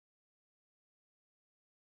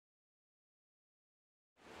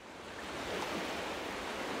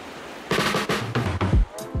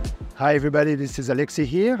Hi everybody, this is Alexei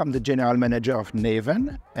here. I'm the General Manager of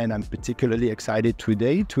NAVAN, and I'm particularly excited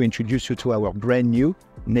today to introduce you to our brand new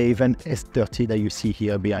NAVAN S30 that you see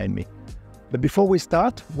here behind me. But before we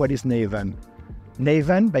start, what is NAVAN?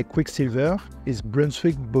 NAVAN by Quicksilver is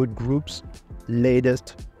Brunswick Boat Group's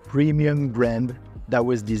latest premium brand that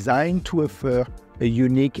was designed to offer a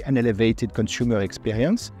unique and elevated consumer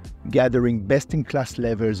experience, gathering best-in-class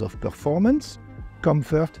levels of performance,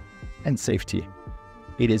 comfort, and safety.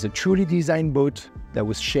 It is a truly designed boat that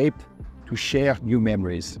was shaped to share new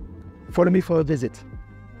memories. Follow me for a visit.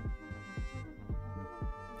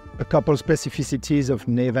 A couple specificities of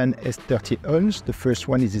NAVAN S30 hulls. The first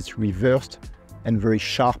one is its reversed and very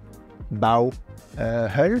sharp bow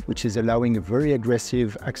hull, which is allowing a very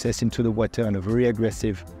aggressive access into the water and a very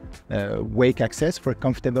aggressive wake access for a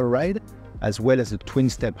comfortable ride, as well as a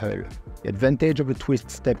twin-step hull. The advantage of a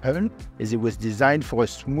twin-step hull is it was designed for a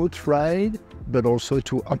smooth ride, but also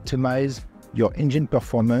to optimize your engine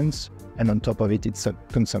performance and on top of it, its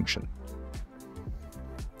consumption.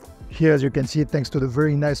 Here, as you can see, thanks to the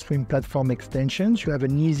very nice swim platform extensions, you have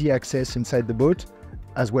an easy access inside the boat,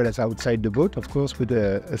 as well as outside the boat, of course, with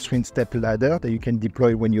a swing-step ladder that you can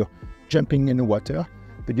deploy when you're jumping in the water.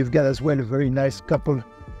 But you've got as well a very nice couple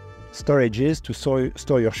storages to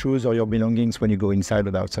store your shoes or your belongings when you go inside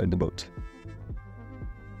or outside the boat.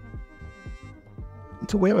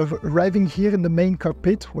 So we're arriving here in the main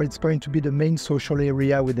cockpit, where it's going to be the main social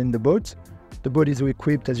area within the boat. The boat is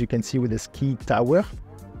equipped, as you can see, with a ski tower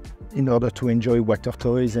in order to enjoy water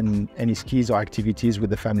toys and any skis or activities with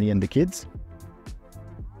the family and the kids.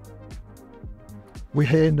 We're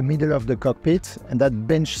here in the middle of the cockpit, and that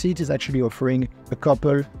bench seat is actually offering a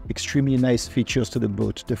couple extremely nice features to the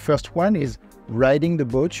boat. The first one is riding the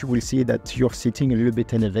boat. You will see that you're sitting a little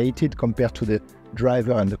bit elevated compared to the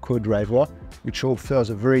driver and the co-driver, which offers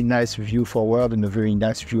a very nice view forward and a very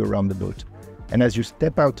nice view around the boat. And as you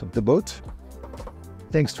step out of the boat,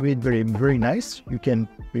 thanks to it, very, very nice, you can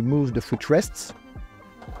remove the footrests.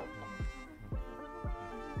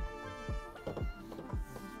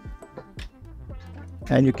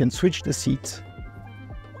 And you can switch the seat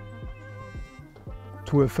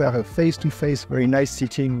to offer a face-to-face, very nice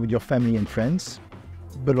sitting with your family and friends,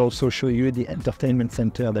 but also show you the entertainment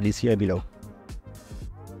center that is here below.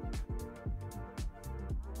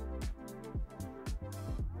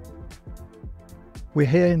 We're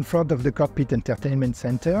here in front of the cockpit entertainment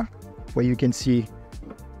center, where you can see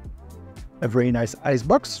a very nice ice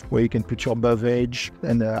box where you can put your beverage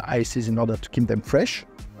and ices in order to keep them fresh.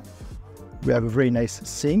 We have a very nice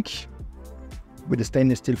sink with a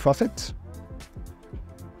stainless steel faucet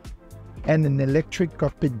and an electric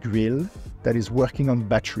cockpit grill that is working on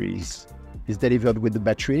batteries. It's delivered with the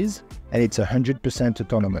batteries and it's 100%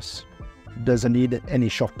 autonomous. Doesn't need any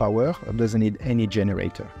shore power or doesn't need any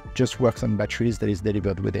generator. Just works on batteries that is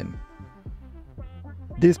delivered within.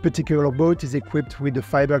 This particular boat is equipped with the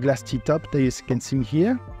fiberglass T-top that you can see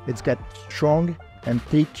here. It's got strong and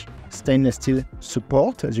thick stainless steel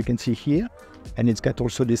support, as you can see here, and it's got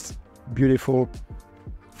also this beautiful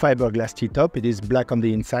fiberglass T-top. It is black on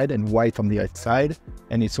the inside and white on the outside,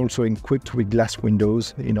 and it's also equipped with glass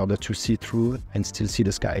windows in order to see through and still see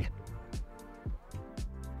the sky.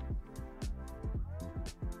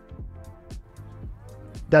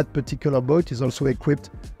 That particular boat is also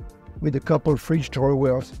equipped with a couple fridge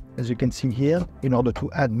drawers, as you can see here, in order to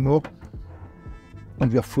add more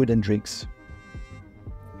of your food and drinks.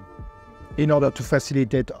 In order to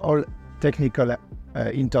facilitate all technical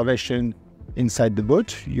intervention inside the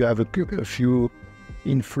boat, you have a few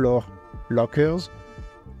in-floor lockers,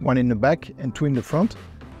 one in the back and two in the front.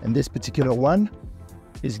 And this particular one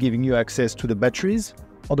is giving you access to the batteries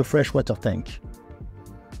or the freshwater tank.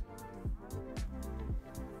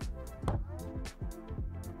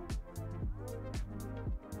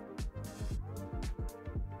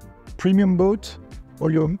 Premium boat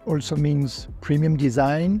also means premium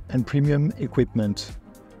design and premium equipment.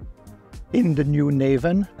 In the new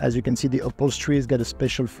NAVAN, as you can see, the upholstery has got a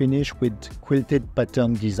special finish with quilted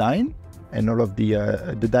pattern design and all of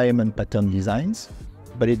the diamond pattern designs.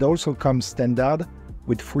 But it also comes standard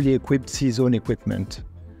with fully equipped C-Zone equipment.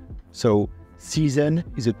 So C-Zone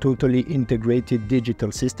is a totally integrated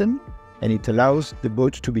digital system, and it allows the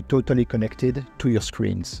boat to be totally connected to your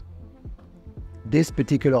screens. This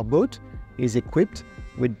particular boat is equipped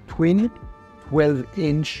with twin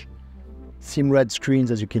 12-inch Simrad screens,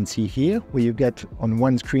 as you can see here, where you get on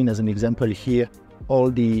one screen, as an example here, all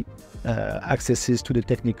the accesses to the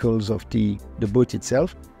technicals of the boat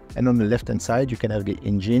itself. And on the left-hand side, you can have the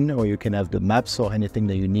engine, or you can have the maps or anything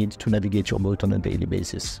that you need to navigate your boat on a daily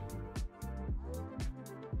basis.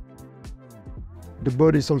 The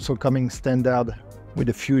boat is also coming standard with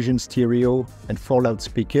a Fusion stereo and 4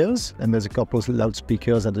 loudspeakers, and there's a couple of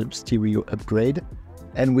loudspeakers at the stereo upgrade,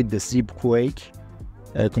 and with the Zipquake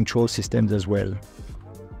control systems as well.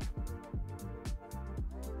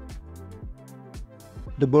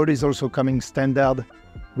 The boat is also coming standard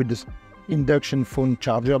with the induction phone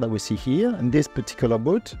charger that we see here, and this particular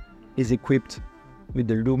boat is equipped with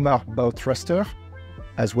the Lumar bow thruster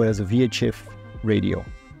as well as a VHF radio.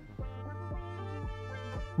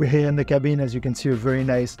 We're here in the cabin. As you can see, a very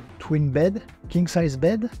nice twin bed, king size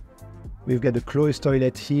bed. We've got a closed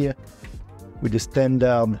toilet here with the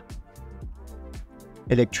standard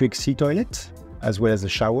electric sea toilet as well as a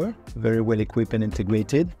shower, very well equipped and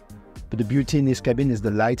integrated. But the beauty in this cabin is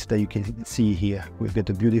the light that you can see here. We've got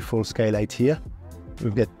a beautiful skylight here.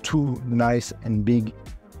 We've got 2 nice and big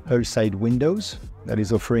hull side windows that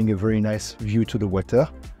is offering a very nice view to the water,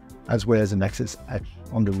 as well as an access hatch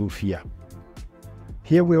on the roof here.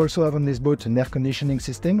 Here we also have on this boat an air conditioning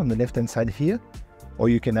system on the left hand side here, or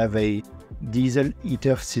you can have a diesel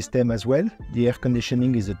heater system as well. The air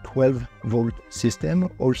conditioning is a 12-volt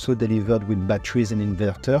system, also delivered with batteries and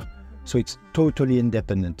inverter. So it's totally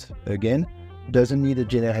independent. Again, doesn't need a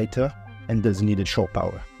generator and doesn't need a shore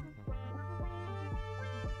power.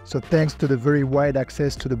 So thanks to the very wide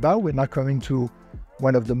access to the bow, we're now coming to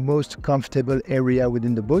one of the most comfortable area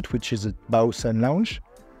within the boat, which is a bow sun lounge.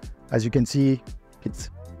 As you can see, it's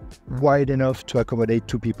wide enough to accommodate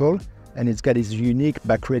 2 people, and it's got this unique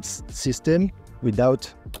backrest system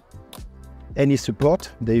without any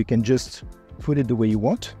support that you can just put it the way you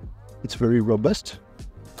want. It's very robust,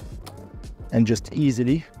 and just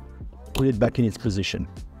easily put it back in its position.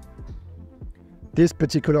 This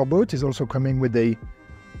particular boat is also coming with a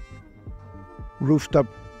rooftop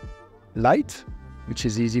light, which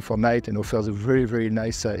is easy for night and offers a very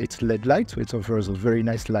nice, it's LED light, so it offers a very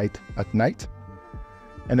nice light at night.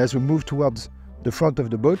 And as we move towards the front of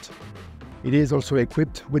the boat, it is also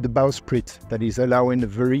equipped with the bowsprit that is allowing a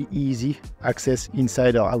very easy access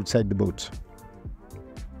inside or outside the boat.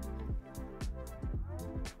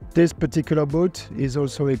 This particular boat is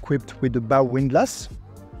also equipped with the bow windlass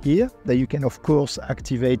here that you can of course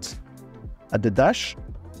activate at the dash,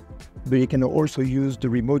 but you can also use the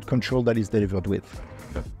remote control that is delivered with.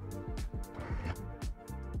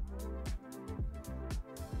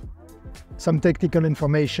 Some technical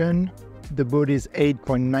information: the boat is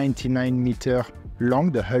 8.99 meter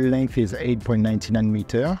long, the hull length is 8.99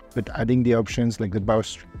 meter, but adding the options like the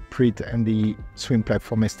bowsprit and the swim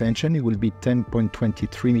platform extension, it will be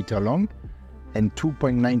 10.23 meter long and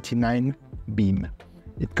 2.99 beam.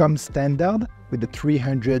 It comes standard with the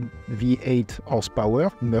 300 V8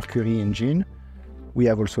 horsepower Mercury engine. We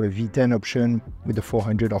have also a V10 option with the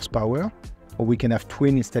 400 horsepower, or we can have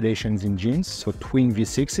twin installations engines, so twin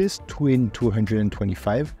V6s, twin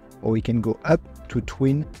 225, or we can go up to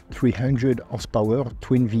twin 300 horsepower,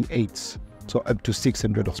 twin V8s, so up to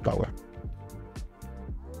 600 horsepower.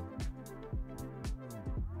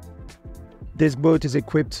 This boat is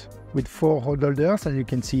equipped with 4 hold holders, as you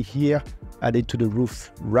can see here, added to the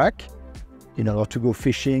roof rack in order to go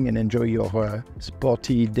fishing and enjoy your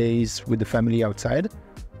sporty days with the family outside.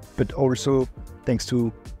 But also, thanks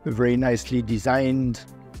to a very nicely designed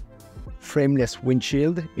frameless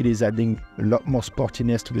windshield, it is adding a lot more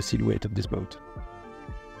sportiness to the silhouette of this boat.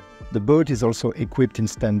 The boat is also equipped in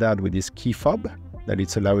standard with this key fob that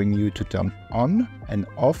it's allowing you to turn on and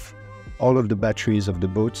off all of the batteries of the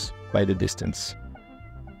boats by the distance.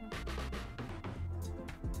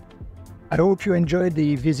 I hope you enjoyed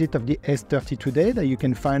the visit of the S30 today that you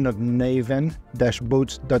can find on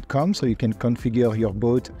navan-boats.com, so you can configure your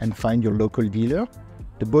boat and find your local dealer.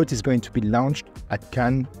 The boat is going to be launched at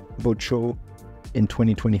Cannes Boat Show in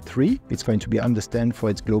 2023. It's going to be on the stand for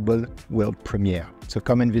its global world premiere. So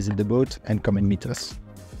come and visit the boat and come and meet us.